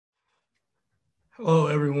Hello,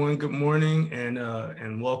 everyone. Good morning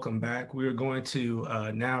and welcome back. We are going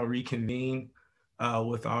to now reconvene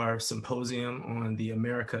with our symposium on the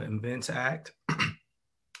America Invents Act.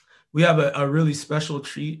 We have a really special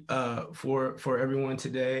treat for everyone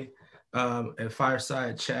today, a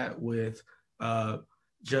fireside chat with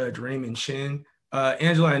Judge Raymond Chen.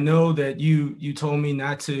 Angela, I know that you told me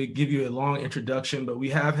not to give you a long introduction, but we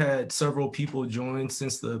have had several people join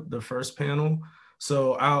since the first panel.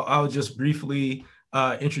 So I'll just briefly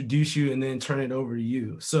introduce you and then turn it over to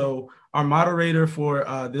you. So our moderator for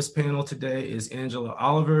this panel today is Angela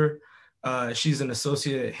Oliver. She's an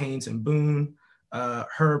associate at Haynes and Boone.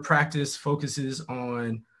 Her practice focuses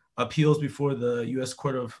on appeals before the U.S.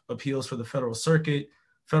 Court of Appeals for the Federal Circuit,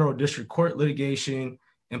 federal district court litigation,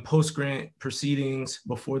 and post-grant proceedings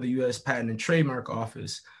before the U.S. Patent and Trademark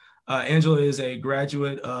Office. Angela is a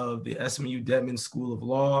graduate of the SMU Dedman School of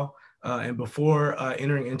Law, and before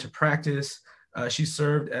entering into practice, she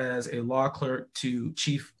served as a law clerk to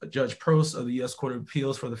Chief Judge Prost of the U.S. Court of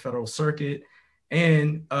Appeals for the Federal Circuit,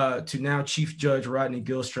 and to now Chief Judge Rodney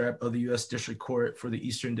Gilstrap of the U.S. District Court for the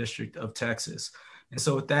Eastern District of Texas. And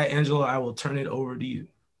so with that, Angela, I will turn it over to you.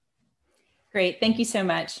 Great. Thank you so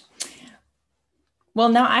much. Well,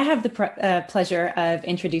 now I have the pleasure of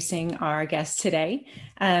introducing our guest today,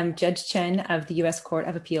 Judge Chen of the U.S. Court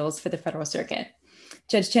of Appeals for the Federal Circuit.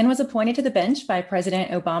 Judge Chen was appointed to the bench by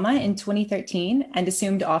President Obama in 2013 and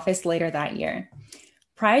assumed office later that year.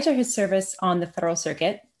 Prior to his service on the Federal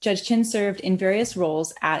Circuit, Judge Chen served in various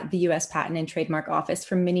roles at the U.S. Patent and Trademark Office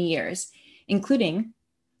for many years, including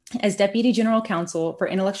as Deputy General Counsel for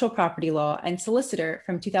Intellectual Property Law and Solicitor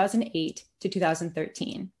from 2008 to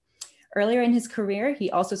 2013. Earlier in his career,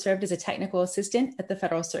 he also served as a technical assistant at the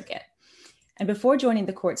Federal Circuit. And before joining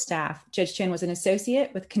the court staff, Judge Chen was an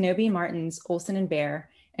associate with Kenobi Martins, Olson & Bear,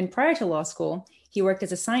 and prior to law school, he worked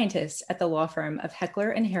as a scientist at the law firm of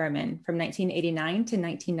Heckler and Harriman from 1989 to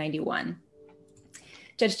 1991.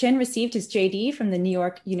 Judge Chen received his JD from the New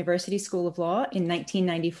York University School of Law in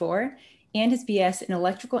 1994 and his BS in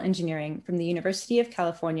electrical engineering from the University of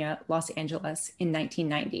California, Los Angeles in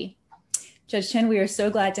 1990. Judge Chen, we are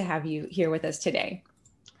so glad to have you here with us today.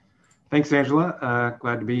 Thanks, Angela.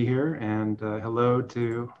 Glad to be here, and hello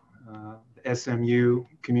to the SMU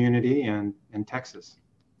community and Texas.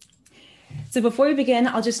 So before we begin,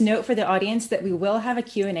 I'll just note for the audience that we will have a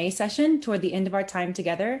Q&A session toward the end of our time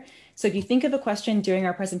together. So if you think of a question during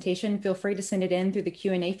our presentation, feel free to send it in through the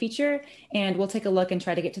Q&A feature, and we'll take a look and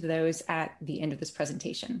try to get to those at the end of this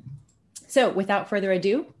presentation. So without further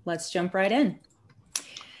ado, let's jump right in.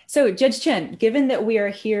 So Judge Chen, given that we are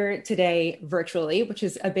here today virtually, which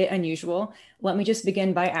is a bit unusual, let me just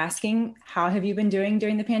begin by asking, how have you been doing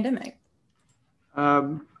during the pandemic?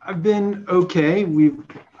 I've been okay.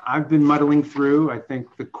 I've been muddling through. I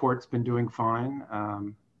think the court's been doing fine.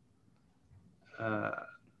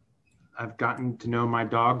 I've gotten to know my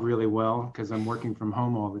dog really well because I'm working from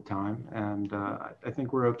home all the time, and I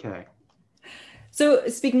think we're okay. So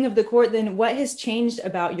speaking of the court, then what has changed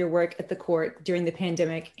about your work at the court during the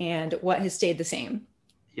pandemic, and what has stayed the same?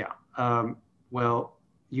 Yeah, well,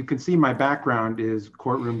 you can see my background is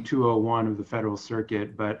courtroom 201 of the Federal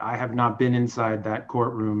Circuit, but I have not been inside that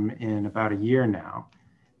courtroom in about a year now.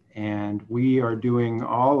 And we are doing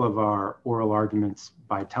all of our oral arguments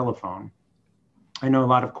by telephone. I know a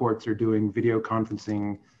lot of courts are doing video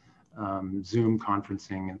conferencing, Zoom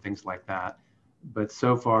conferencing, and things like that. But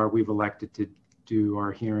so far, we've elected to do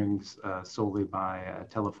our hearings solely by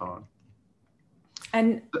telephone.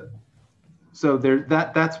 And so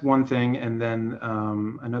that's one thing. And then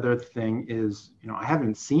another thing is, I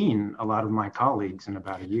haven't seen a lot of my colleagues in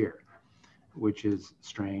about a year, which is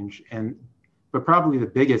strange. But probably the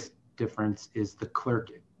biggest difference is the clerk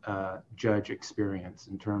judge experience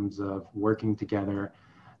in terms of working together.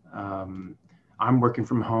 I'm working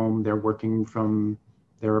from home, they're working from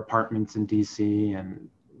their apartments in DC, and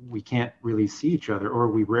we can't really see each other, or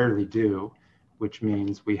we rarely do, which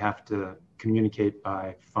means we have to communicate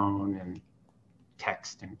by phone and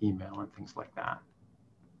text and email and things like that.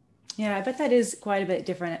 Yeah, I bet that is quite a bit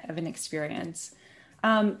different of an experience.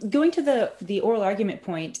 Going to the oral argument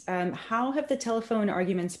point, how have the telephone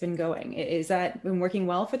arguments been going? Is that been working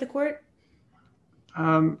well for the court?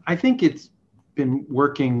 I think it's been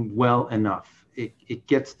working well enough. It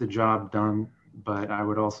gets the job done, but I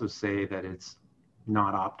would also say that it's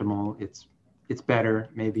not optimal. It's better,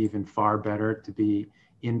 maybe even far better, to be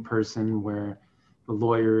in person where the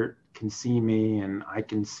lawyer can see me and I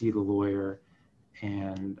can see the lawyer.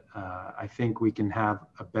 And I think we can have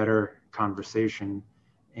a better conversation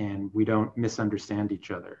and we don't misunderstand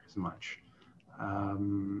each other as much.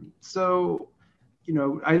 So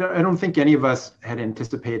I don't think any of us had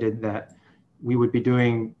anticipated that we would be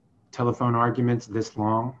doing telephone arguments this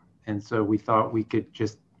long. And so we thought we could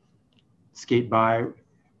just skate by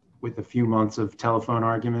with a few months of telephone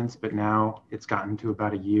arguments, but now it's gotten to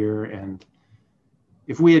about a year. And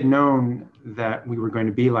if we had known that we were going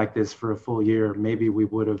to be like this for a full year, maybe we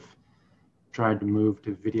would have tried to move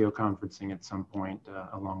to video conferencing at some point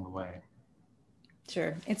along the way.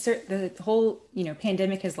 Sure. It's the whole,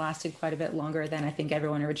 pandemic has lasted quite a bit longer than I think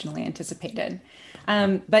everyone originally anticipated.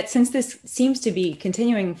 But since this seems to be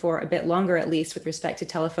continuing for a bit longer, at least with respect to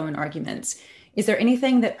telephone arguments, is there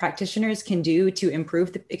anything that practitioners can do to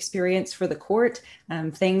improve the experience for the court?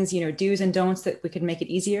 Things, do's and don'ts that we could make it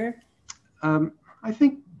easier? I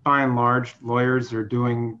think by and large, lawyers are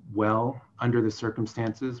doing well under the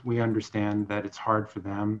circumstances. We understand that it's hard for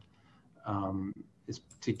them is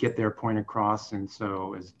to get their point across. And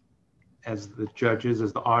so as the judges,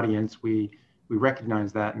 as the audience, we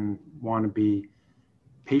recognize that and want to be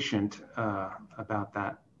patient about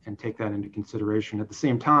that and take that into consideration. At the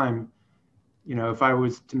same time, if I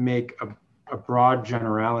was to make a broad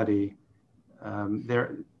generality,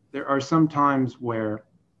 there are some times where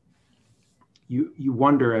you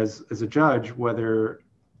wonder as a judge whether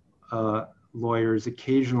lawyers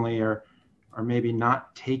occasionally are maybe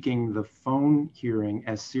not taking the phone hearing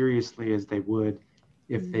as seriously as they would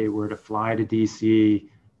if they were to fly to DC,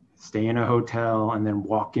 stay in a hotel, and then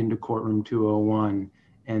walk into courtroom 201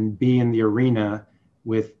 and be in the arena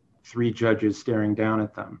with 3 judges staring down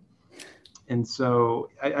at them. And so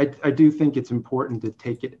I do think it's important to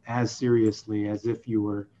take it as seriously as if you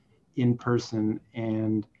were in person,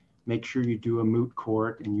 and make sure you do a moot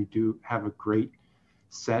court and you do have a great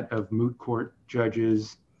set of moot court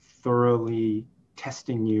judges thoroughly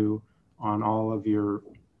testing you on all of your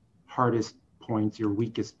hardest points, your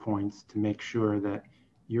weakest points, to make sure that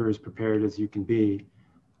you're as prepared as you can be,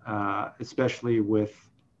 especially with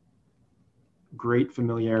great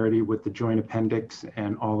familiarity with the joint appendix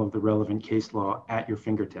and all of the relevant case law at your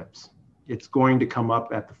fingertips. It's going to come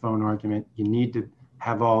up at the phone argument. You need to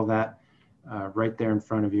have all that right there in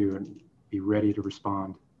front of you and be ready to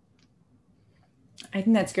respond. I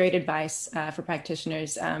think that's great advice for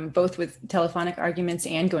practitioners, both with telephonic arguments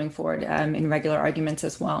and going forward in regular arguments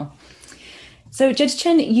as well. So Judge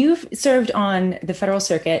Chen, you've served on the Federal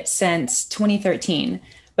Circuit since 2013,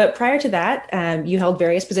 but prior to that, you held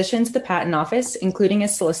various positions at the Patent Office, including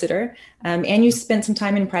as solicitor, and you spent some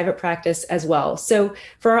time in private practice as well. So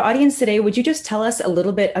for our audience today, would you just tell us a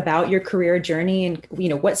little bit about your career journey and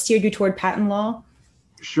what steered you toward patent law?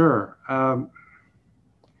 Sure.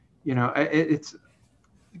 It's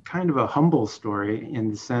kind of a humble story in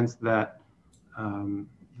the sense that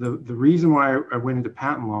the reason why I went into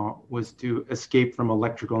patent law was to escape from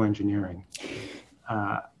electrical engineering.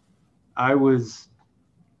 I was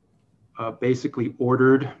basically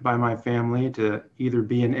ordered by my family to either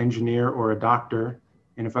be an engineer or a doctor.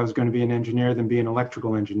 And if I was going to be an engineer, then be an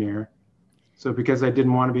electrical engineer. So because I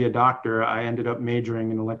didn't want to be a doctor, I ended up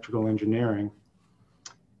majoring in electrical engineering.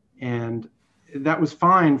 And that was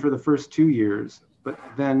fine for the first 2 years. But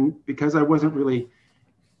then because I wasn't really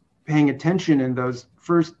paying attention in those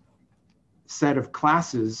first set of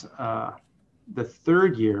classes, the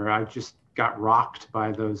third year, I just got rocked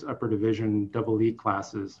by those upper division EE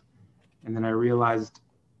classes. And then I realized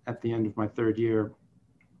at the end of my third year,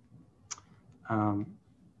 I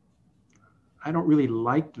don't really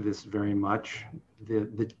like this very much,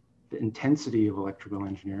 the intensity of electrical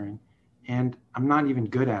engineering, and I'm not even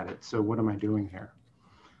good at it. So what am I doing here?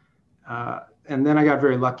 And then I got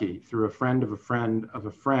very lucky through a friend of a friend of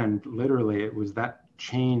a friend. Literally, it was that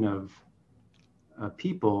chain of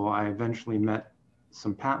people. I eventually met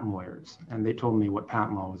some patent lawyers, and they told me what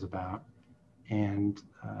patent law was about. And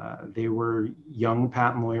they were young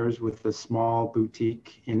patent lawyers with a small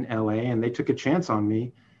boutique in LA, and they took a chance on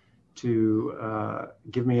me to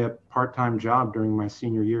give me a part-time job during my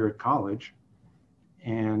senior year at college.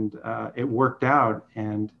 And it worked out,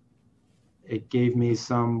 and it gave me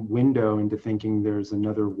some window into thinking there's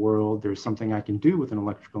another world, there's something I can do with an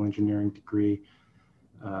electrical engineering degree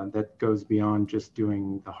that goes beyond just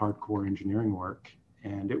doing the hardcore engineering work.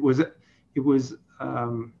 And it was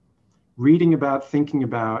reading about, thinking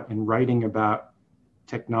about, and writing about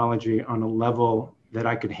technology on a level that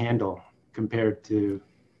I could handle compared to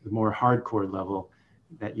the more hardcore level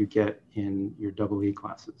that you get in your EE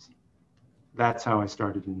classes. That's how I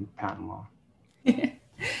started in patent law.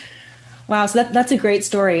 Wow, so that's a great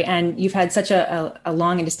story. And you've had such a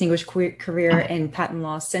long and distinguished career in patent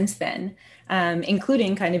law since then,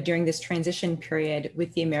 including kind of during this transition period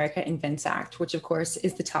with the America Invents Act, which of course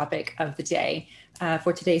is the topic of the day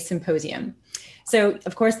for today's symposium. So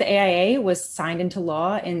of course, the AIA was signed into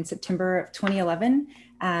law in September of 2011,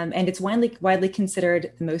 and it's widely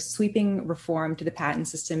considered the most sweeping reform to the patent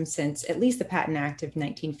system since at least the Patent Act of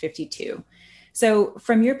 1952. So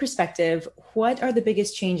from your perspective, what are the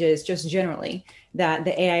biggest changes just generally that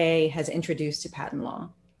the AIA has introduced to patent law?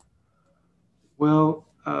 Well,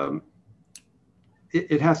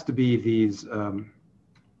 it has to be these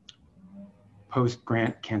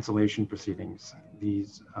post-grant cancellation proceedings,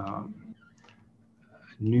 these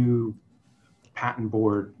new patent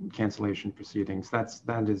board cancellation proceedings.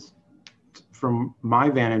 That is, from my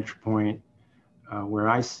vantage point, where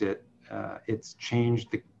I sit, it's changed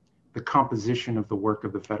the composition of the work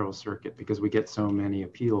of the Federal Circuit because we get so many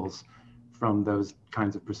appeals from those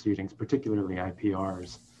kinds of proceedings, particularly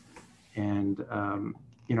IPRs. And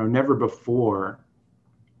never before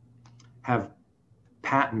have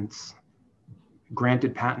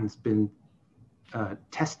granted patents been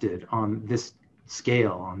tested on this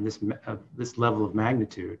scale, on this level of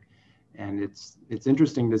magnitude. And it's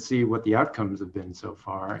interesting to see what the outcomes have been so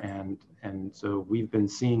far. And so we've been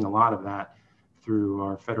seeing a lot of that through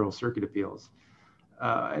our Federal Circuit appeals.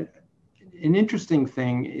 An interesting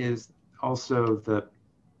thing is also the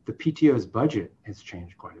PTO's budget has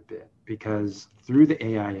changed quite a bit because through the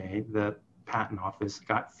AIA, the Patent Office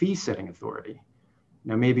got fee-setting authority.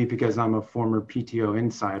 Now, maybe because I'm a former PTO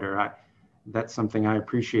insider, that's something I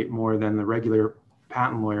appreciate more than the regular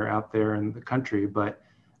patent lawyer out there in the country. But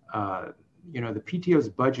the PTO's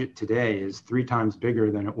budget today is 3 times bigger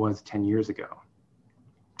than it was 10 years ago.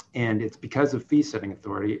 And it's because of fee-setting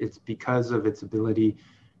authority. It's because of its ability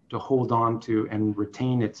to hold on to and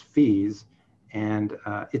retain its fees. And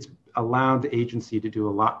it's allowed the agency to do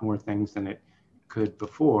a lot more things than it could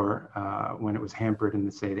before when it was hampered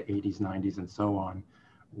in, say, the 80s, 90s, and so on.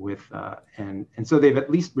 And so they've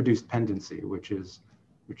at least reduced pendency, which is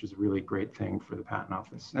a really great thing for the Patent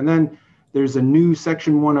Office. And then there's a new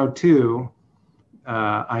Section 102,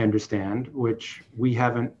 I understand, which we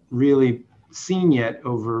haven't really seen yet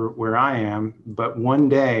over where I am, but one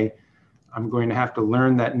day I'm going to have to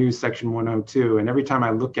learn that new Section 102. And every time I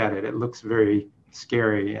look at it, it looks very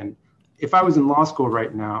scary. And if I was in law school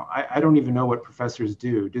right now, I don't even know what professors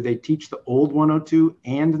do. Do they teach the old 102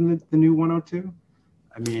 and the new 102?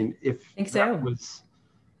 I mean, if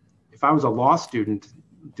I was a law student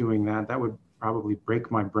doing that, that would probably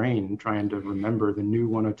break my brain trying to remember the new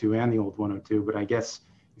 102 and the old 102. But I guess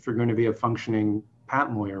if you're going to be a functioning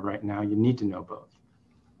patent lawyer right now, you need to know both.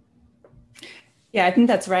 Yeah, I think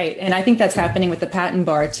that's right. And I think that's happening with the patent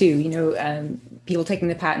bar too. People taking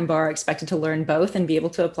the patent bar are expected to learn both and be able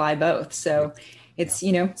to apply both. So it's,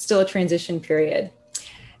 still a transition period.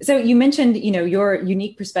 So you mentioned, your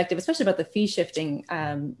unique perspective, especially about the fee shifting,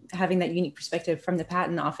 having that unique perspective from the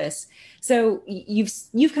Patent Office. So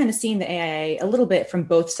you've kind of seen the AIA a little bit from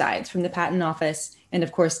both sides, from the Patent Office and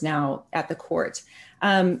of course now at the court.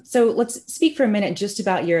 So let's speak for a minute just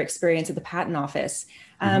about your experience at the Patent Office.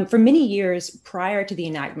 For many years prior to the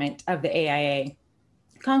enactment of the AIA,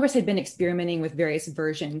 Congress had been experimenting with various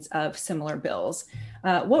versions of similar bills.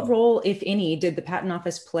 What role, if any, did the Patent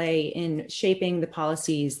Office play in shaping the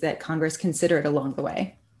policies that Congress considered along the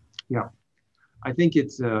way? Yeah, I think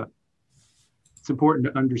it's important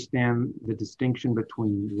to understand the distinction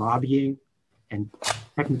between lobbying and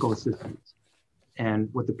technical assistance. And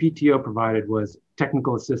what the PTO provided was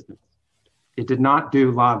technical assistance. It did not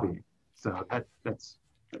do lobbying. So that's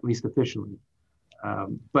at least officially.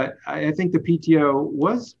 But I think the PTO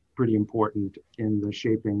was pretty important in the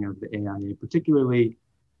shaping of the AIA, particularly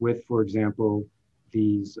with, for example,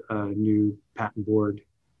 these new patent board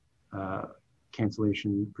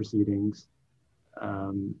cancellation proceedings.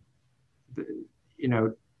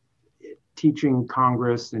 Teaching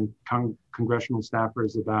Congress and congressional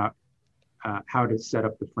staffers about how to set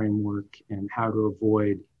up the framework and how to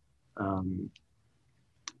avoid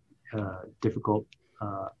difficult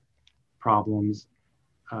problems.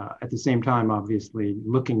 At the same time, obviously,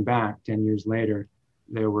 looking back 10 years later,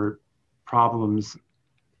 there were problems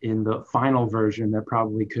in the final version that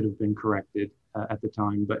probably could have been corrected at the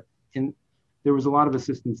time. But there was a lot of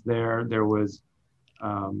assistance there. There was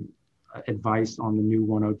advice on the new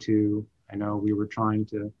 102. I know we were trying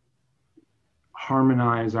to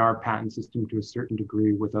harmonize our patent system to a certain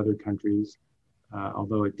degree with other countries,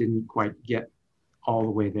 although it didn't quite get all the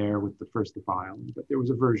way there with the first to file, but there was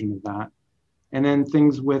a version of that. And then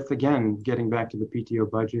things with, again, getting back to the PTO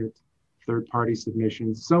budget, third-party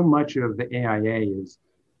submissions. So much of the AIA is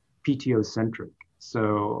PTO-centric.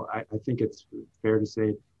 So I think it's fair to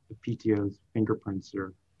say the PTO's fingerprints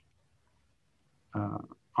are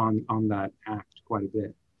on that act quite a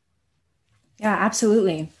bit. Yeah,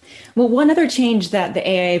 absolutely. Well, one other change that the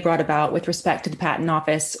AIA brought about with respect to the Patent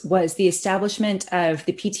Office was the establishment of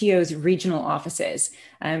the PTO's regional offices,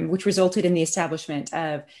 which resulted in the establishment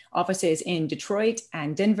of offices in Detroit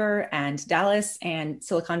and Denver and Dallas and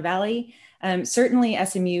Silicon Valley. Certainly,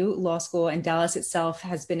 SMU Law School and Dallas itself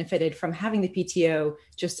has benefited from having the PTO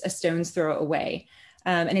just a stone's throw away.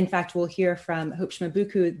 And in fact, we'll hear from Hope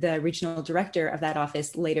Shmabuku, the regional director of that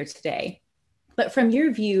office, later today. But from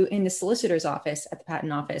your view in the solicitor's office at the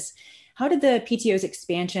Patent Office, how did the PTO's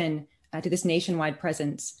expansion to this nationwide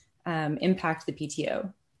presence impact the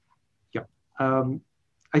PTO? Yeah,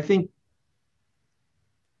 I think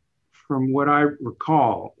from what I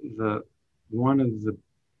recall, one of the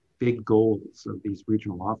big goals of these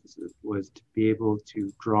regional offices was to be able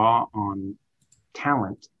to draw on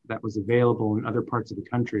talent that was available in other parts of the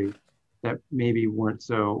country that maybe weren't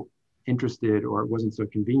so interested or it wasn't so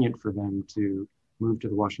convenient for them to move to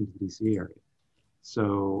the Washington, D.C. area.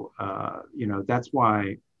 So, that's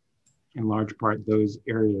why, in large part, those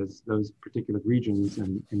areas, those particular regions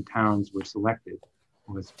and towns were selected,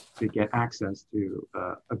 was to get access to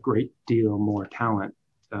a great deal more talent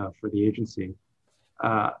for the agency.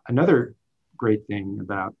 Another great thing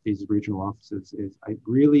about these regional offices is I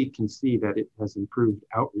really can see that it has improved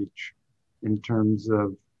outreach in terms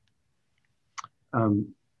of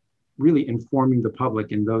really informing the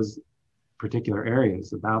public in those particular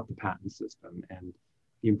areas about the patent system and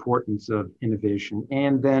the importance of innovation,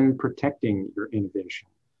 and then protecting your innovation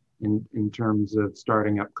in terms of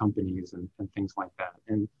starting up companies and things like that.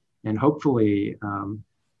 And hopefully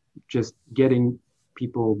just getting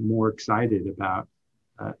people more excited about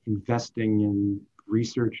investing in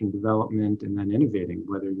research and development and then innovating,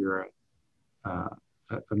 whether you're a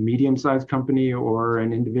medium-sized company or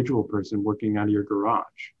an individual person working out of your garage.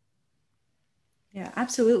 Yeah,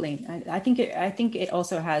 absolutely. I think it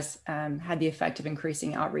also has had the effect of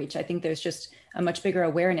increasing outreach. I think there's just a much bigger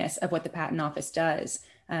awareness of what the Patent Office does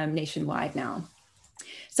nationwide now.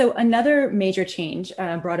 So another major change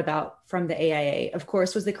brought about from the AIA, of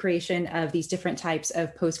course, was the creation of these different types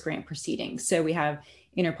of post-grant proceedings. So we have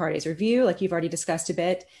inter partes review, like you've already discussed a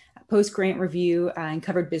bit, post-grant review, and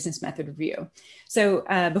covered business method review. So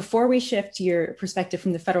before we shift to your perspective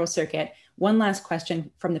from the Federal Circuit, one last question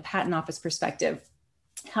from the Patent Office perspective.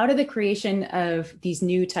 How did the creation of these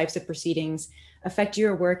new types of proceedings affect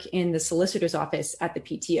your work in the solicitor's office at the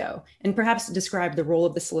PTO? And perhaps describe the role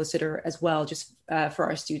of the solicitor as well, just for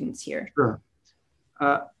our students here. Sure.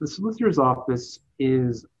 The solicitor's office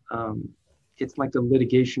is, it's like a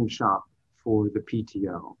litigation shop for the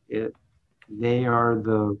PTO. They are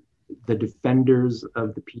the defenders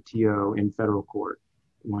of the PTO in federal court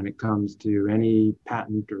when it comes to any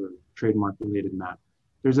patent or trademark related matter.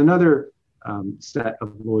 There's another set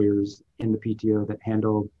of lawyers in the PTO that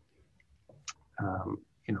handle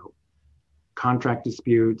contract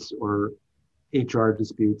disputes or HR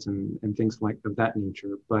disputes and things like of that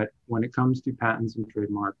nature. But when it comes to patents and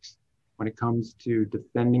trademarks, when it comes to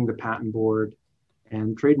defending the patent board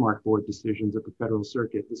and trademark board decisions at the Federal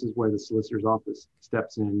Circuit, this is where the solicitor's office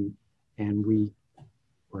steps in, and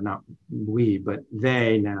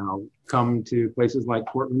they now come to places like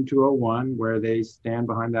Courtroom 201, where they stand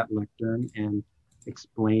behind that lectern and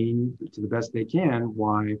explain to the best they can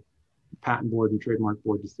why patent board and trademark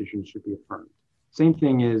board decisions should be affirmed. Same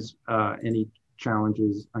thing is any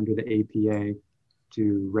challenges under the APA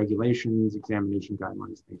to regulations, examination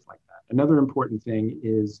guidelines, things like that. Another important thing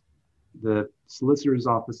is the solicitor's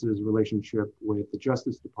office's relationship with the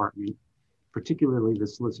Justice Department, particularly the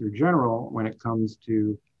Solicitor General, when it comes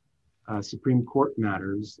to Supreme Court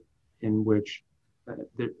matters in which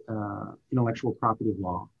intellectual property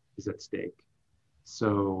law is at stake.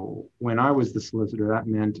 So when I was the solicitor, that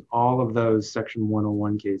meant all of those Section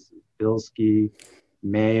 101 cases, Bilski,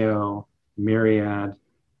 Mayo, Myriad,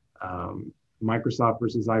 Microsoft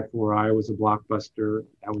versus I4I was a blockbuster.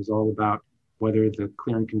 That was all about whether the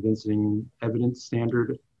clear and convincing evidence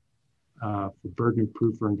standard for burden of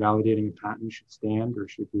proof for invalidating a patent should stand or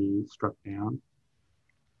should be struck down.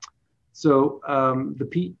 So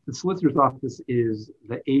the solicitor's office is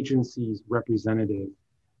the agency's representative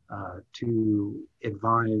to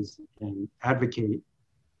advise and advocate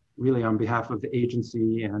really on behalf of the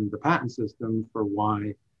agency and the patent system for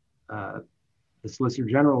why the Solicitor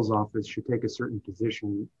General's office should take a certain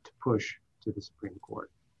position to push to the Supreme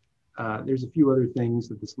Court. There's a few other things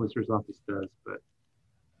that the solicitor's office does, but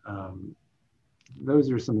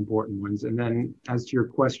those are some important ones. And then as to your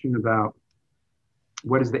question about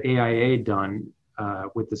what has the AIA done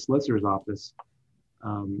with the solicitor's office,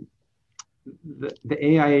 the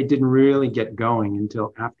AIA didn't really get going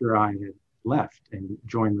until after I had left and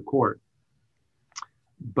joined the court.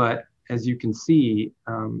 But as you can see,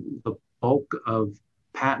 the bulk of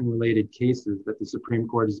patent-related cases that the Supreme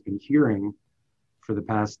Court has been hearing for the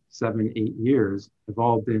past 7-8 years have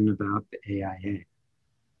all been about the AIA.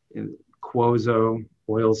 Quozo,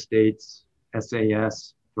 Oil States,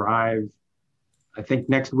 SAS, Thrive. I think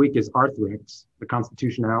next week is Arthrex, the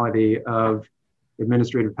constitutionality of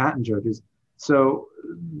administrative patent judges. So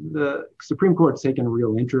the Supreme Court's taken a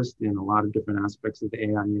real interest in a lot of different aspects of the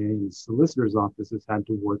AIA, and the solicitor's office has had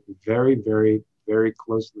to work very, very, very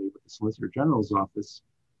closely with the Solicitor General's office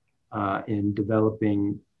in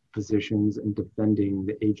developing positions and defending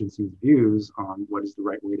the agency's views on what is the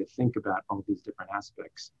right way to think about all these different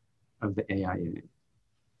aspects of the AIA.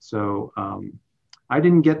 So I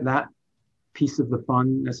didn't get that piece of the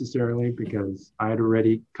fun necessarily because I had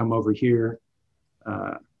already come over here.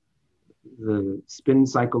 The spin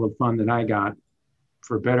cycle of fun that I got,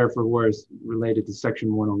 for better or for worse, related to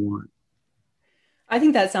Section 101. I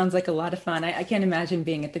think that sounds like a lot of fun. I can't imagine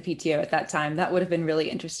being at the PTO at that time. That would have been really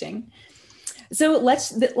interesting. So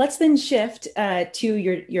let's then shift to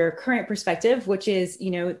your current perspective, which is,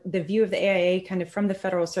 the view of the AIA kind of from the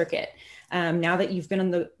Federal Circuit. Now that you've been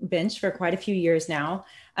on the bench for quite a few years now,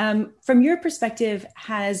 from your perspective,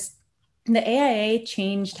 has the AIA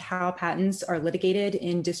changed how patents are litigated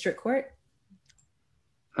in district court?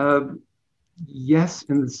 Yes,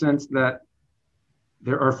 in the sense that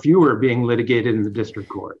there are fewer being litigated in the district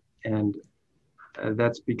court. And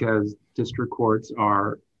that's because district courts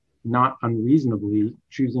are not unreasonably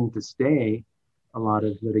choosing to stay a lot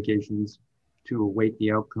of litigations to await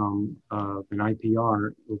the outcome of an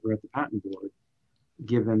IPR over at the patent board,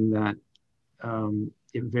 given that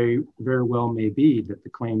it very, very well may be that the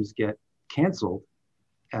claims get canceled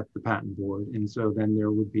at the patent board. And so then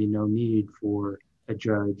there would be no need for a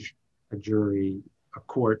judge, a jury, a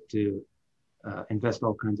court to invest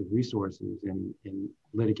all kinds of resources in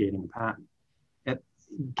litigating a patent.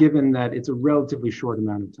 Given that it's a relatively short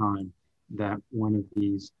amount of time that one of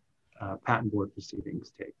these patent board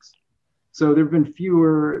proceedings takes. So there have been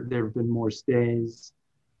fewer, there have been more stays,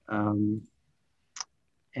 and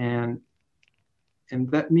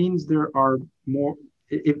that means there are more,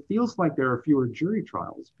 it feels like there are fewer jury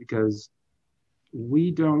trials because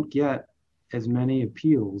we don't get as many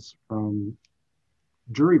appeals from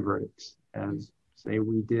jury verdicts as, say,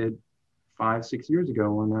 we did 5-6 years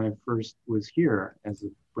ago when I first was here as a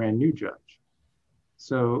brand new judge.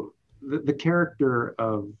 So the character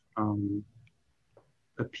of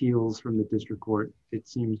appeals from the district court, it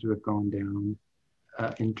seems to have gone down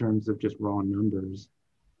in terms of just raw numbers,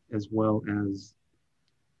 as well as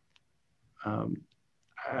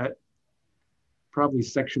probably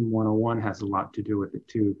Section 101 has a lot to do with it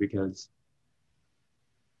too, because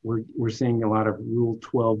we're seeing a lot of Rule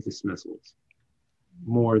 12 dismissals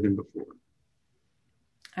more than before.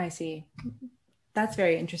 I see. That's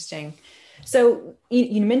very interesting. So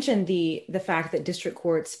you mentioned the fact that district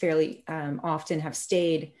courts fairly often have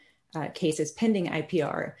stayed cases pending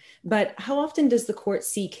IPR, but how often does the court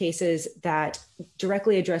see cases that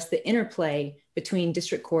directly address the interplay between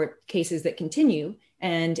district court cases that continue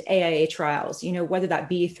and AIA trials, whether that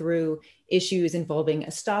be through issues involving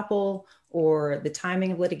estoppel or the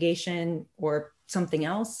timing of litigation or something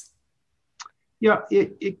else? Yeah,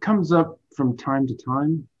 it comes up from time to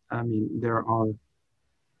time. I mean, there are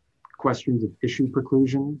questions of issue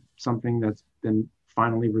preclusion, something that's been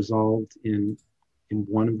finally resolved in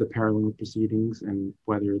one of the parallel proceedings, and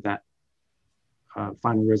whether that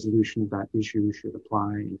final resolution of that issue should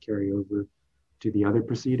apply and carry over to the other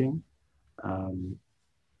proceeding.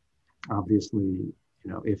 Obviously,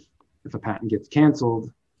 if a patent gets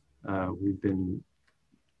canceled, we've been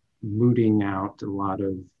mooting out a lot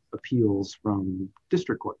of appeals from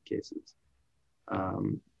district court cases.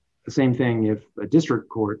 The same thing if a district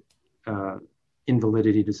court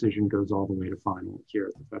invalidity decision goes all the way to final here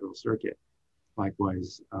at the Federal Circuit.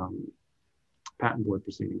 Likewise, patent board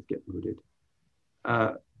proceedings get mooted.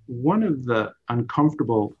 One of the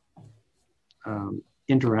uncomfortable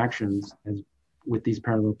interactions with these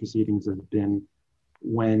parallel proceedings has been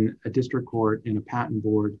when a district court and a patent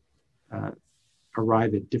board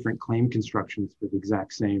arrive at different claim constructions for the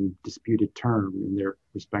exact same disputed term in their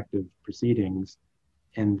respective proceedings.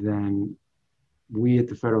 And then we at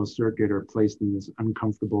the Federal Circuit are placed in this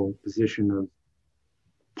uncomfortable position of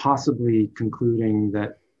possibly concluding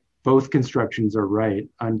that both constructions are right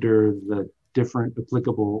under the different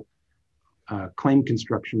applicable claim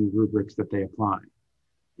construction rubrics that they apply,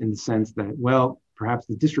 in the sense that, well, perhaps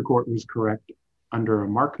the district court was correct under a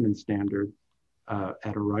Markman standard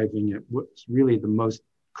at arriving at what's really the most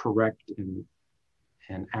correct and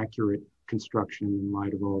accurate construction in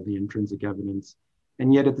light of all the intrinsic evidence.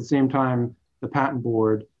 And yet at the same time, the patent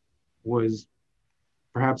board was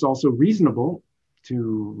perhaps also reasonable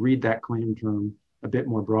to read that claim term a bit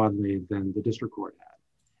more broadly than the district court had.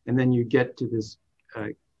 And then you get to this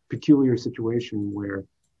peculiar situation where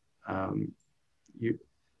you,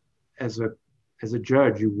 as a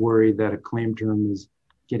judge, you worry that a claim term is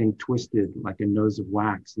getting twisted like a nose of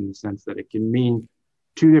wax, in the sense that it can mean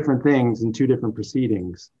two different things in two different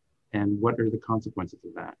proceedings. And what are the consequences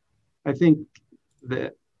of that? I think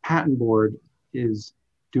the patent board is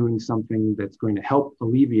doing something that's going to help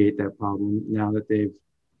alleviate that problem now that they've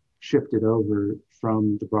shifted over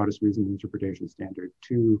from the broadest reasonable interpretation standard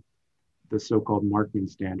to the so-called Markman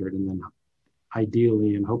standard. And then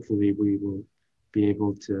ideally and hopefully we will be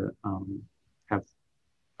able to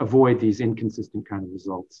avoid these inconsistent kind of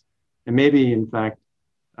results. And maybe, in fact,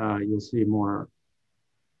 you'll see more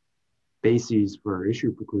bases for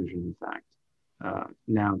issue preclusion, in fact,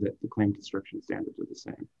 now that the claim construction standards are the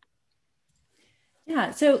same.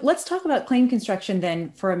 Yeah, so let's talk about claim construction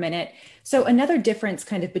then for a minute. So another difference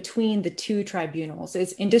kind of between the two tribunals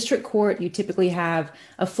is in district court, you typically have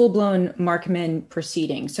a full-blown Markman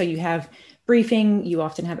proceeding. So you have briefing, you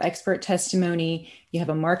often have expert testimony, you have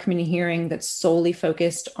a Markman hearing that's solely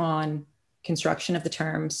focused on construction of the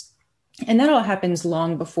terms. And that all happens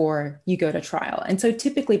long before you go to trial. And so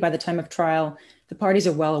typically by the time of trial, the parties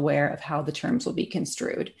are well aware of how the terms will be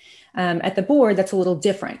construed. At the board, that's a little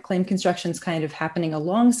different. Claim construction is kind of happening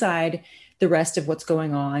alongside the rest of what's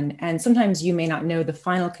going on. And sometimes you may not know the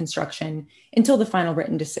final construction until the final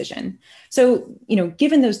written decision. So,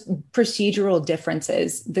 given those procedural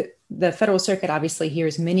differences, the Federal Circuit obviously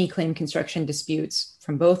hears many claim construction disputes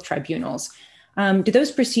from both tribunals. Do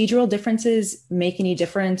those procedural differences make any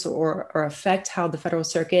difference or affect how the Federal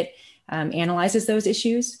Circuit analyzes those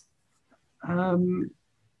issues? I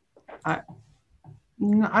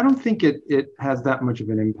don't think it has that much of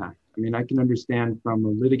an impact. I mean, I can understand from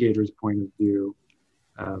a litigator's point of view,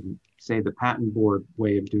 say the patent board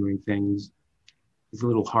way of doing things is a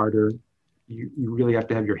little harder. You really have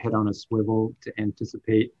to have your head on a swivel to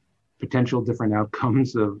anticipate potential different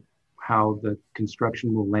outcomes of how the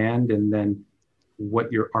construction will land, and then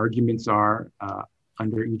what your arguments are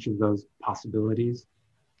under each of those possibilities.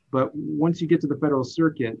 But once you get to the Federal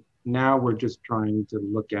Circuit, now we're just trying to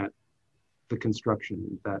look at the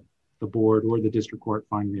construction that the board or the district court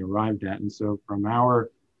finally arrived at. And so from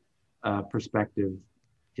our perspective,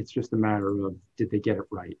 it's just a matter of, did they get it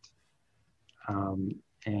right?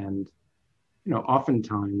 And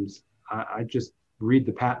oftentimes I just read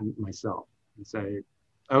the patent myself and say,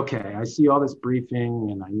 okay, I see all this briefing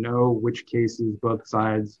and I know which cases both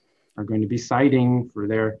sides are going to be citing for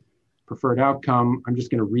their preferred outcome. I'm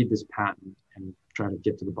just going to read this patent and try to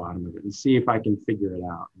get to the bottom of it and see if I can figure it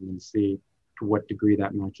out, and then see to what degree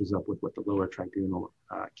that matches up with what the lower tribunal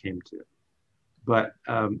came to. But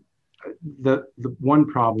the one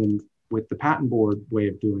problem with the patent board way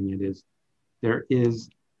of doing it is there is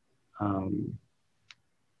a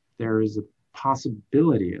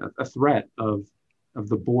possibility, a threat of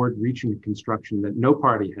the board reaching a construction that no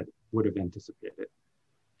party would have anticipated.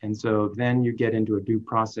 And so then you get into a due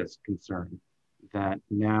process concern that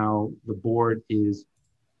now the board is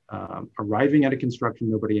arriving at a construction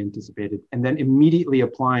nobody anticipated and then immediately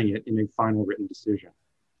applying it in a final written decision,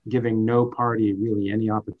 giving no party really any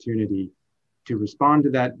opportunity to respond to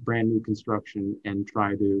that brand new construction and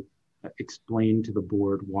try to explain to the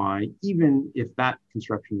board why, even if that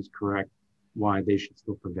construction is correct, why they should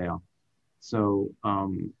still prevail. So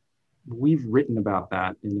we've written about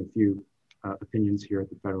that in a few opinions here at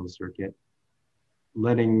the Federal Circuit,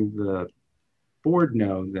 letting the board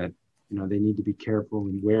know that they need to be careful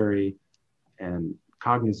and wary and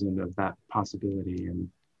cognizant of that possibility.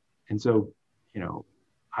 And so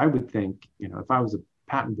I would think if I was a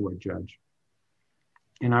patent board judge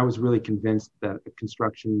and I was really convinced that a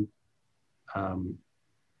construction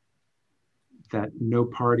that no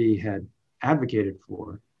party had advocated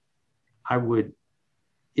for, I would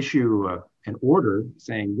issue an order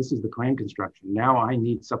saying, this is the claim construction. Now I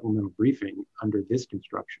need supplemental briefing under this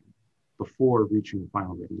construction before reaching the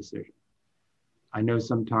final written decision. I know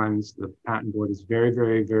sometimes the patent board is very,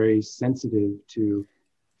 very, very sensitive to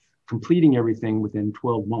completing everything within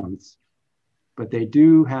 12 months, but they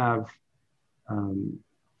do have,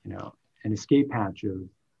 an escape hatch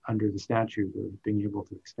under the statute of being able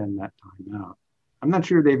to extend that time out. I'm not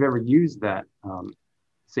sure they've ever used that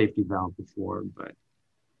safety valve before, but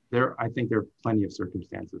I think there are plenty of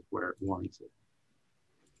circumstances where it warrants it.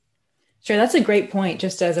 Sure, that's a great point.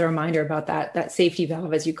 Just as a reminder about that safety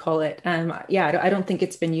valve, as you call it. Yeah, I don't think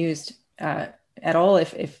it's been used at all.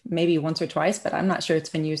 If maybe once or twice, but I'm not sure it's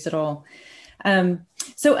been used at all.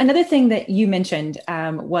 So another thing that you mentioned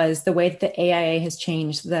was the way that the AIA has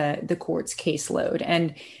changed the court's caseload.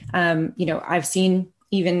 And, I've seen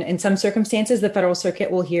even in some circumstances, the Federal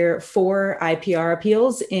Circuit will hear 4 IPR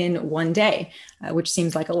appeals in one day, which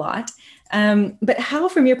seems like a lot. But how,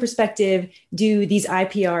 from your perspective, do these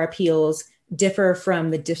IPR appeals differ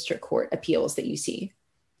from the district court appeals that you see?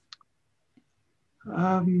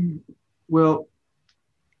 Well,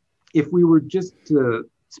 if we were just to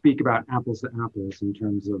speak about apples to apples in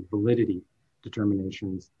terms of validity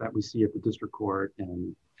determinations that we see at the district court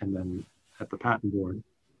and then at the patent board,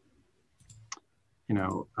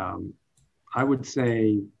 I would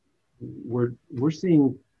say we're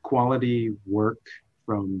seeing quality work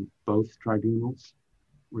from both tribunals.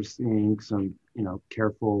 We're seeing some,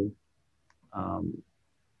 careful,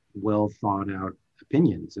 well thought out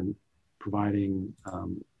opinions and providing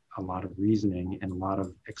a lot of reasoning and a lot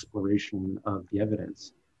of exploration of the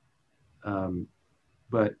evidence.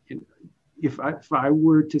 But if I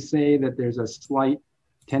were to say that there's a slight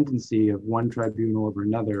tendency of one tribunal over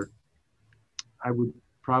another, I would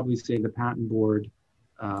probably say the patent board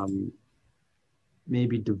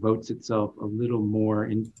maybe devotes itself a little more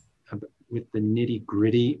with the nitty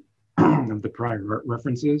gritty of the prior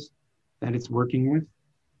references that it's working with.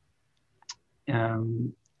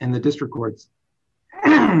 And the district courts,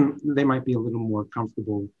 they might be a little more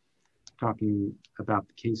comfortable talking about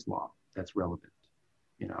the case law that's relevant,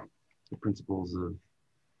 the principles of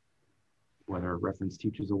whether a reference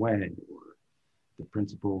teaches away, or the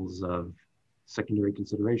principles of secondary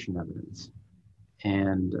consideration evidence.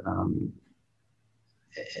 And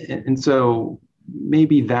so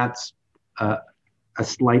maybe that's a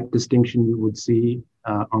slight distinction you would see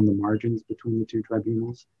on the margins between the two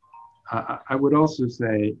tribunals. I would also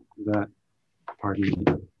say that,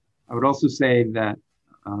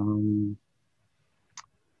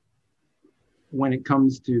 when it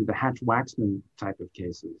comes to the Hatch-Waxman type of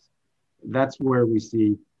cases, that's where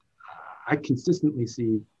I consistently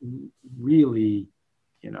see really,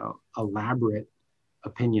 elaborate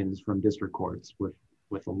opinions from district courts with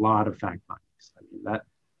a lot of fact findings. I mean,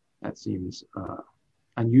 that seems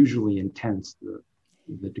unusually intense,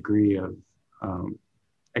 the degree of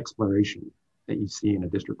exploration that you see in a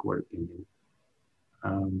district court opinion.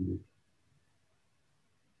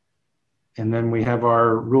 And then we have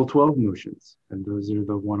our Rule 12 motions, and those are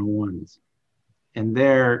the 101s. And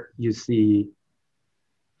there you see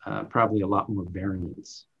probably a lot more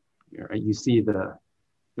variance. Right? You see the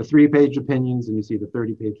 3-page opinions and you see the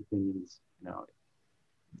 30-page opinions.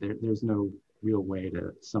 There's no real way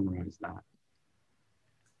to summarize that.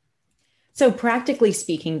 So practically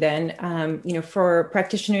speaking then, for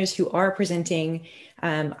practitioners who are presenting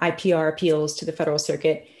IPR appeals to the Federal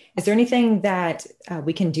Circuit, is there anything that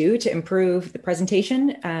we can do to improve the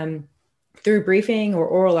presentation through briefing or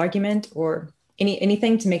oral argument, or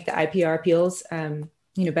anything to make the IPR appeals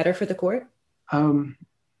better for the court?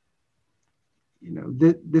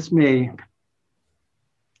 This may,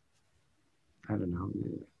 I don't know,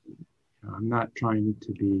 I'm not trying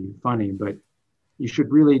to be funny, but you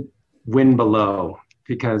should really win below,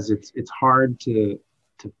 because it's hard to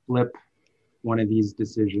flip one of these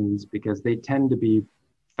decisions, because they tend to be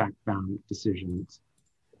fact-bound decisions.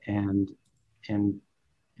 And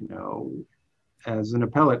as an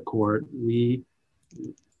appellate court, we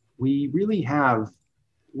really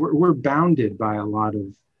we're bounded by a lot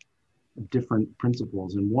of different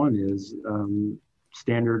principles, and one is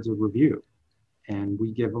standards of review, and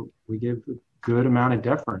we give a good amount of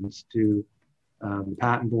deference to the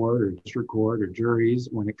patent board or district court or juries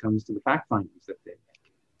when it comes to the fact findings that they make.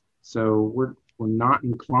 So we're not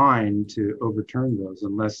inclined to overturn those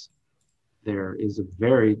unless there is a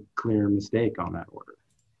very clear mistake on that order.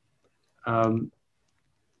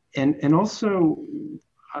 And also,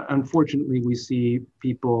 unfortunately, we see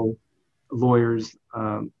lawyers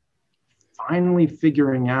finally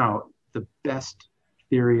figuring out the best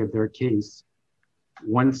theory of their case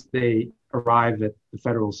once they arrive at the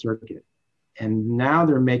Federal Circuit. And now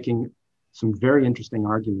they're making some very interesting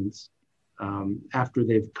arguments after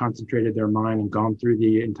they've concentrated their mind and gone through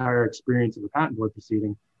the entire experience of a patent board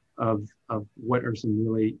proceeding of what are some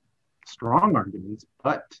really strong arguments,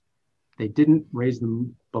 but they didn't raise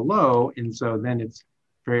them below. And so then it's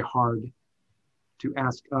very hard to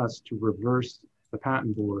ask us to reverse the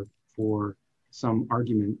patent board for some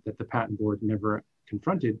argument that the patent board never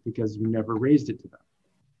confronted because we never raised it to them.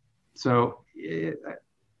 So,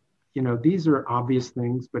 these are obvious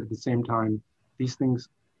things, but at the same time, these things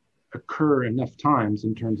occur enough times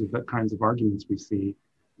in terms of the kinds of arguments we see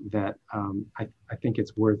that I think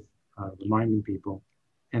it's worth reminding people.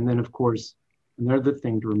 And then, of course, another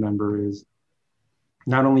thing to remember is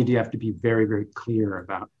not only do you have to be very, very clear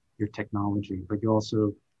about your technology, but you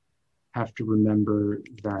also have to remember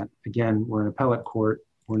that, again, we're an appellate court,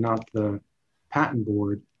 we're not the patent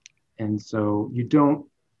board. And so you don't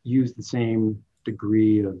use the same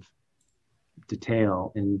degree of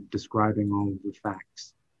detail in describing all of the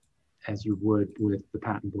facts as you would with the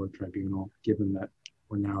patent board tribunal, given that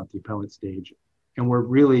we're now at the appellate stage. And we're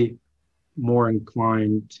really more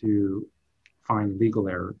inclined to find legal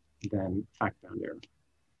error than fact-bound error.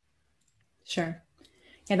 Sure.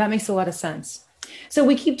 Yeah, that makes a lot of sense. So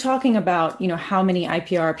we keep talking about, how many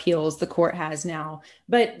IPR appeals the court has now,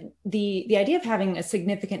 but the idea of having a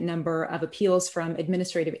significant number of appeals from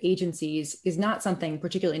administrative agencies is not something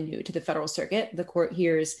particularly new to the Federal Circuit. The court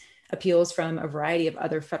hears appeals from a variety of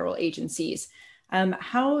other federal agencies.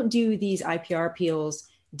 How do these IPR appeals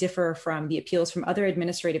differ from the appeals from other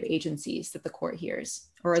administrative agencies that the court hears,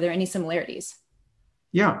 or are there any similarities?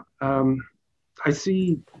 Yeah, I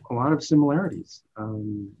see a lot of similarities.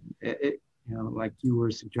 Like you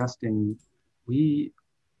were suggesting, we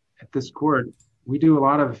at this court, we do a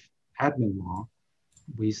lot of admin law.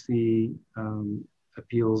 We see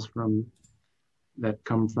appeals that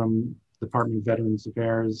come from Department of Veterans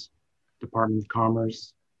Affairs, Department of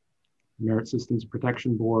Commerce, Merit Systems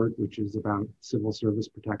Protection Board, which is about civil service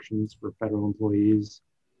protections for federal employees.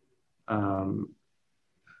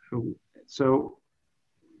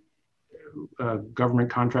 Government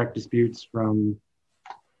contract disputes from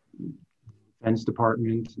Defense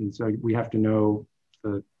Department, and so we have to know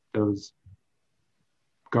those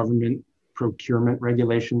government procurement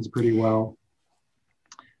regulations pretty well.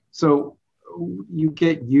 So you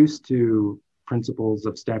get used to principles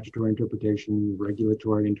of statutory interpretation,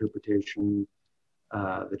 regulatory interpretation,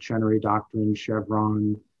 the Chenery Doctrine,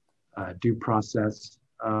 Chevron, due process.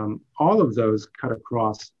 All of those cut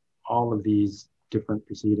across all of these different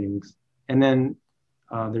proceedings. And then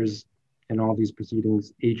there's, in all these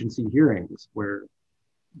proceedings, agency hearings where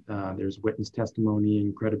there's witness testimony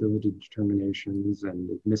and credibility determinations and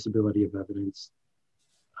admissibility of evidence.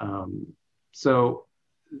 So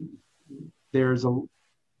there's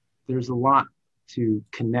a lot to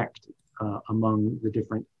connect among the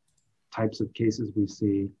different types of cases we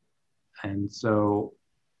see. And so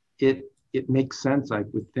it makes sense, I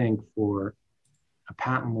would think, for a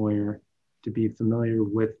patent lawyer to be familiar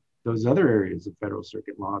with those other areas of Federal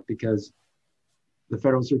Circuit law, because the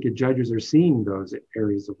Federal Circuit judges are seeing those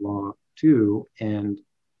areas of law too, and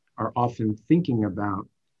are often thinking about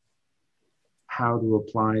how to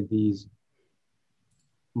apply these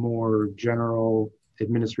more general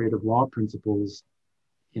administrative law principles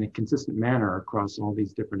in a consistent manner across all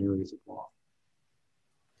these different areas of law.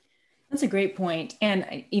 That's a great point.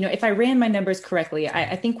 And, if I ran my numbers correctly,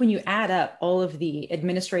 I think when you add up all of the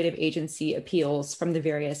administrative agency appeals from the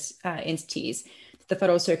various entities that the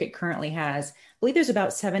Federal Circuit currently has, I believe there's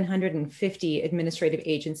about 750 administrative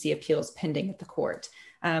agency appeals pending at the court,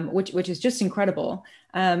 which is just incredible.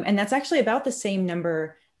 And that's actually about the same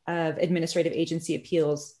number of administrative agency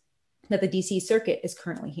appeals that the DC Circuit is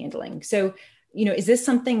currently handling. So, is this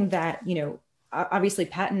something that, obviously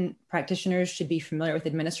patent practitioners should be familiar with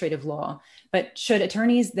administrative law, but should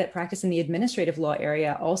attorneys that practice in the administrative law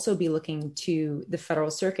area also be looking to the Federal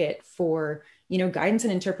Circuit for, guidance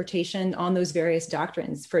and interpretation on those various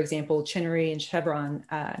doctrines, for example, Chenery and Chevron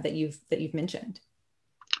that you've mentioned?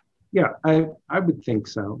 Yeah, I would think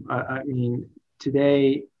so. I mean,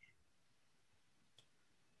 today,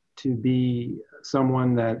 to be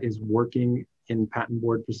someone that is working in patent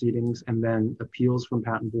board proceedings and then appeals from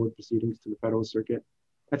patent board proceedings to the Federal Circuit,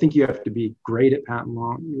 I think you have to be great at patent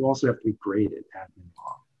law. You also have to be great at admin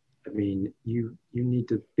law. I mean, you need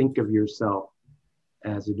to think of yourself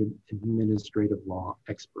as an administrative law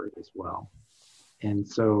expert as well. And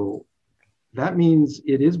so that means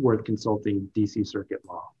it is worth consulting DC Circuit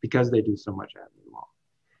law because they do so much admin law.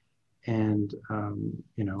 And,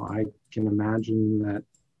 I can imagine that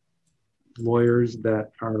lawyers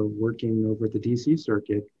that are working over the DC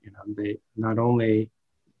Circuit, they not only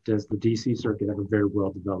does the DC Circuit have a very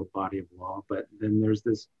well-developed body of law, but then there's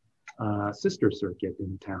this sister circuit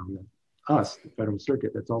in town, us, the Federal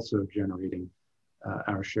Circuit, that's also generating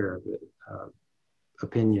our share of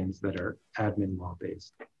opinions that are admin law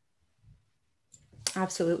based.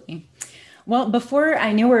 Absolutely. Well, before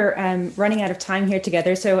I know we're running out of time here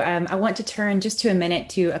together, so I want to turn just to a minute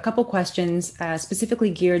to a couple questions specifically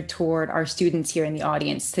geared toward our students here in the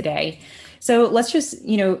audience today. So let's just,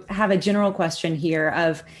 have a general question here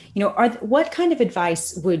of, what kind of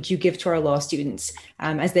advice would you give to our law students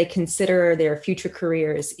as they consider their future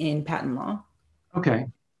careers in patent law? Okay.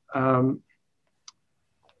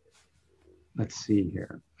 Let's see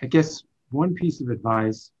here. I guess one piece of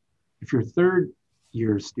advice, if you're a third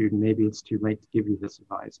year student, maybe it's too late to give you this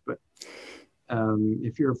advice, but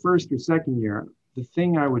if you're a first or second year, the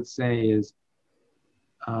thing I would say is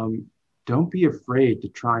don't be afraid to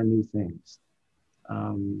try new things.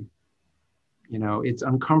 It's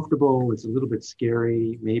uncomfortable, it's a little bit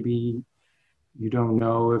scary. Maybe you don't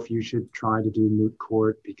know if you should try to do moot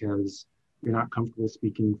court because you're not comfortable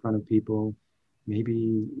speaking in front of people.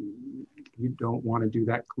 Maybe you don't want to do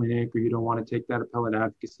that clinic, or you don't want to take that appellate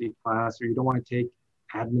advocacy class, or you don't want to take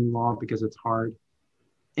admin law because it's hard.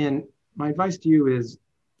 And my advice to you is,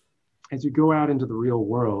 as you go out into the real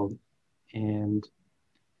world and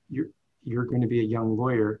you're going to be a young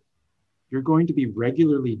lawyer, you're going to be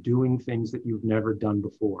regularly doing things that you've never done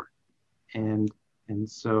before. And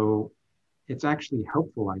so it's actually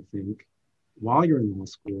helpful, I think, while you're in law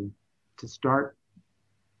school to start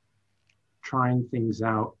trying things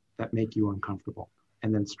out that make you uncomfortable,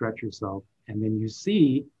 and then stretch yourself. And then you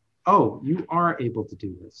see, oh, you are able to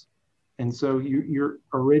do this. And so you're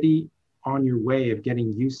already on your way of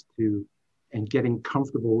getting used to and getting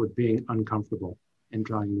comfortable with being uncomfortable and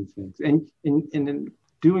trying new things. And in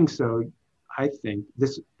doing so, I think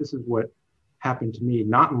this is what happened to me,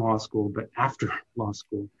 not in law school, but after law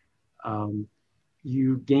school.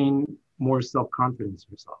 You gain more self-confidence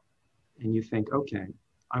in yourself. And you think, okay,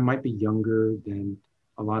 I might be younger than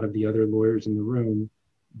a lot of the other lawyers in the room,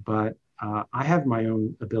 but I have my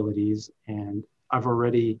own abilities, and I've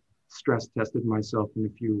already stress tested myself in a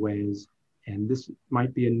few ways. And this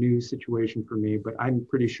might be a new situation for me, but I'm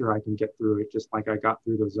pretty sure I can get through it just like I got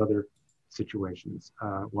through those other situations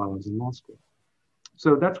while I was in law school.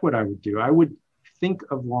 So that's what I would do. I would think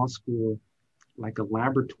of law school like a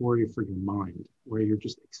laboratory for your mind, where you're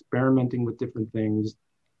just experimenting with different things,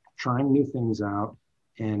 trying new things out.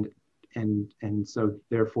 And so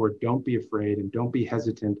therefore, don't be afraid and don't be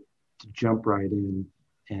hesitant to jump right in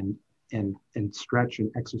and stretch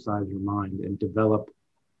and exercise your mind and develop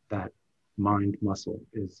that mind muscle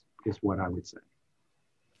is what I would say.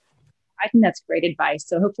 I think that's great advice.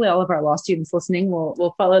 So hopefully all of our law students listening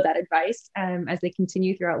will follow that advice as they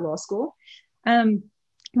continue throughout law school.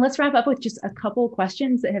 Let's wrap up with just a couple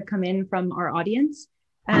questions that have come in from our audience.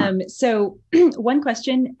 So one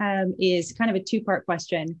question is kind of a two-part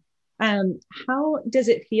question. How does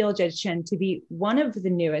it feel, Judge Chen, to be one of the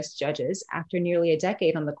newest judges after nearly a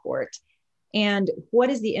decade on the court? And what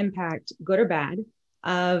is the impact, good or bad,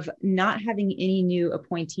 of not having any new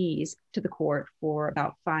appointees to the court for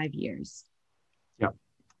about 5 years? Yeah.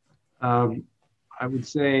 I would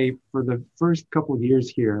say for the first couple of years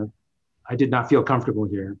here, I did not feel comfortable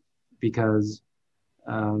here because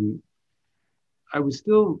I was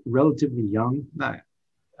still relatively young.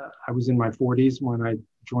 I was in my 40s when I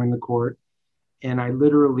joined the court, and I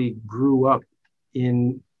literally grew up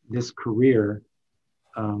in this career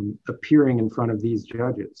appearing in front of these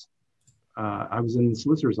judges. I was in the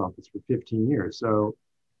solicitor's office for 15 years. So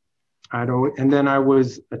and then I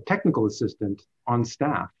was a technical assistant on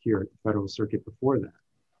staff here at the Federal Circuit before that.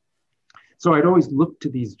 So I'd always looked to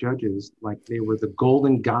these judges like they were the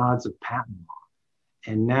golden gods of patent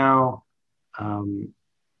law. And now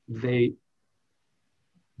they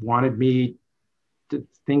wanted me to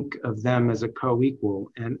think of them as a co-equal.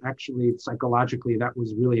 And actually, psychologically, that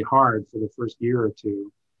was really hard for the first year or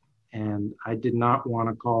two. And I did not want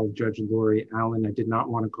to call Judge Lori Allen. I did not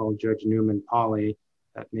want to call Judge Newman Polly.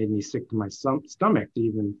 That made me sick to my stomach to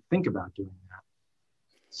even think about doing that.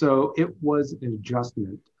 So it was an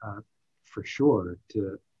adjustment for sure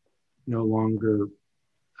to no longer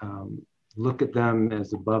look at them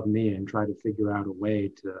as above me and try to figure out a way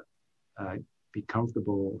to be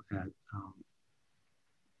comfortable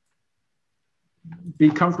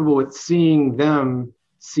with seeing them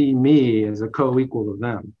see me as a co-equal of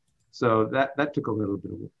them. So that took a little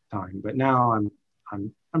bit of time, but now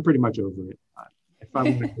I'm pretty much over it. If I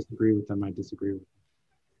want to disagree with them, I disagree with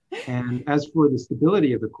them. And as for the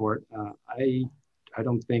stability of the court, I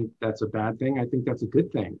don't think that's a bad thing. I think that's a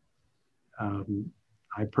good thing.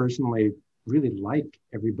 I personally really like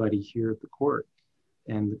everybody here at the court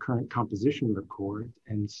and the current composition of the court.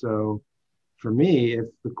 And so for me, if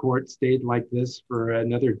the court stayed like this for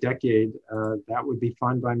another decade, that would be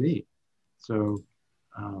fine by me. So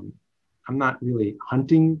I'm not really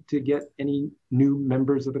hunting to get any new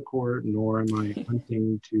members of the court, nor am I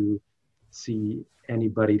hunting to see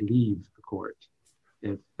anybody leave the court,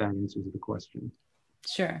 if that answers the question.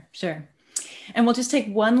 Sure, sure. And we'll just take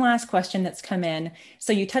one last question that's come in.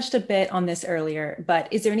 So you touched a bit on this earlier, but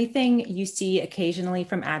is there anything you see occasionally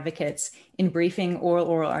from advocates in briefing or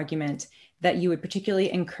oral argument that you would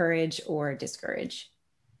particularly encourage or discourage?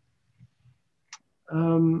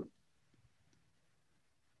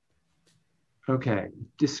 Okay,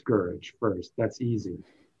 discourage first. That's easy.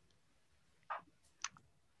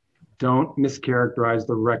 Don't mischaracterize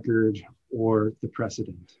the record or the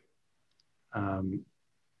precedent.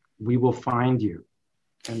 We will find you.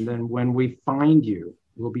 And then when we find you,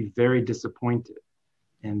 we'll be very disappointed.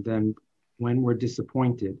 And then when we're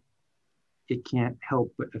disappointed, it can't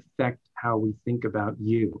help but affect how we think about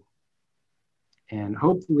you. And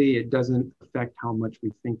hopefully it doesn't affect how much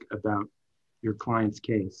we think about your client's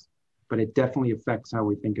case, but it definitely affects how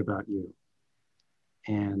we think about you.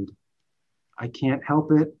 And I can't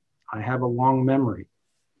help it. I have a long memory.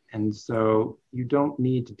 And so you don't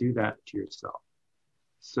need to do that to yourself.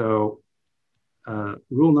 So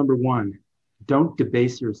rule number one, don't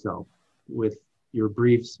debase yourself with your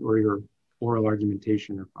briefs or your oral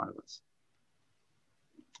argumentation in front of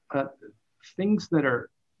us. Things that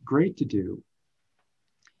are great to do,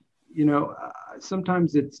 you know,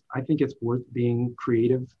 sometimes I think it's worth being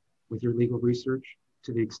creative with your legal research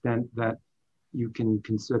to the extent that you can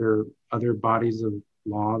consider other bodies of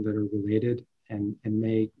law that are related and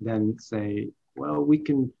may then say, well, we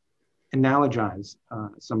can analogize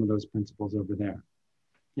some of those principles over there.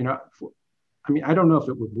 You know, I mean, I don't know if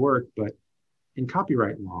it would work, but in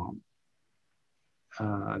copyright law,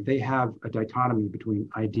 they have a dichotomy between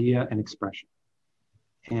idea and expression.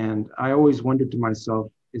 And I always wondered to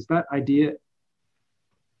myself, is that idea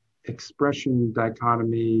expression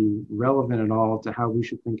dichotomy relevant at all to how we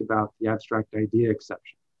should think about the abstract idea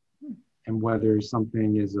exception? And whether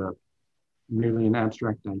something is merely an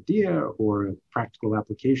abstract idea or a practical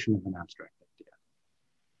application of an abstract idea.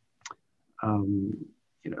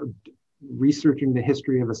 You know, researching the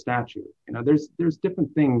history of a statute. You know, there's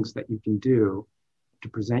different things that you can do to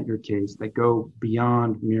present your case that go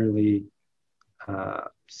beyond merely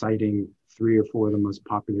citing 3 or 4 of the most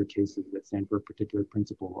popular cases that stand for a particular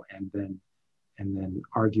principle and then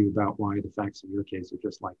argue about why the facts of your case are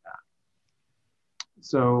just like that.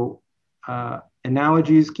 So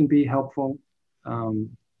analogies can be helpful. You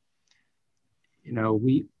know,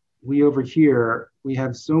 we over here, we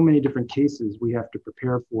have so many different cases we have to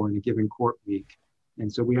prepare for in a given court week.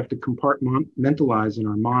 And so we have to compartmentalize in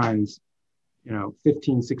our minds, you know,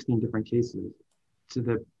 15, 16 different cases. To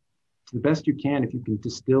the best you can, if you can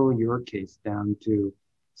distill your case down to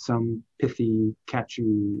some pithy,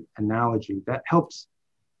 catchy analogy, that helps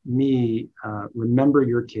me remember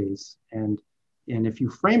your case. And if you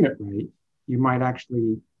frame it right, you might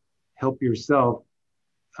actually help yourself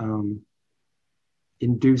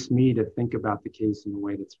induce me to think about the case in a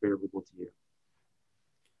way that's favorable to you.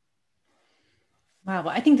 Wow,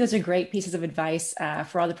 well, I think those are great pieces of advice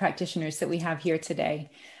for all the practitioners that we have here today.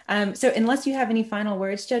 So unless you have any final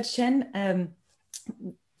words, Judge Chen,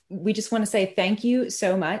 we just want to say thank you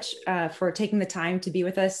so much for taking the time to be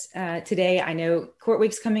with us today. I know court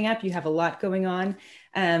week's coming up, you have a lot going on,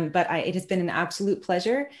 but it has been an absolute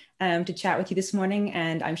pleasure to chat with you this morning.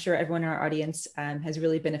 And I'm sure everyone in our audience has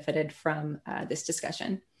really benefited from this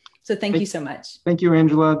discussion. So thank you so much. Thank you,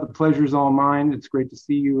 Angela. The pleasure's all mine. It's great to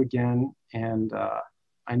see you again. And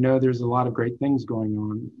I know there's a lot of great things going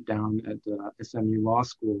on down at SMU Law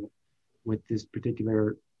School with this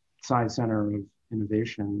particular side center of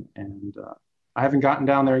innovation. And I haven't gotten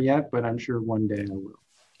down there yet, but I'm sure one day I will.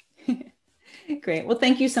 Great. Well,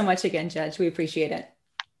 thank you so much again, Judge. We appreciate it.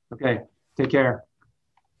 Okay. Take care.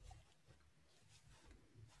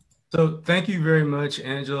 So thank you very much,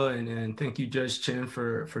 Angela, and thank you, Judge Chen,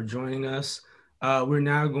 for joining us. We're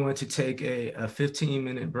now going to take a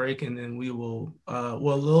 15-minute break, and then we will, well,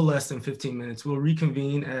 a little less than 15 minutes. We'll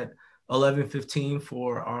reconvene at 11:15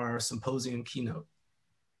 for our symposium keynote.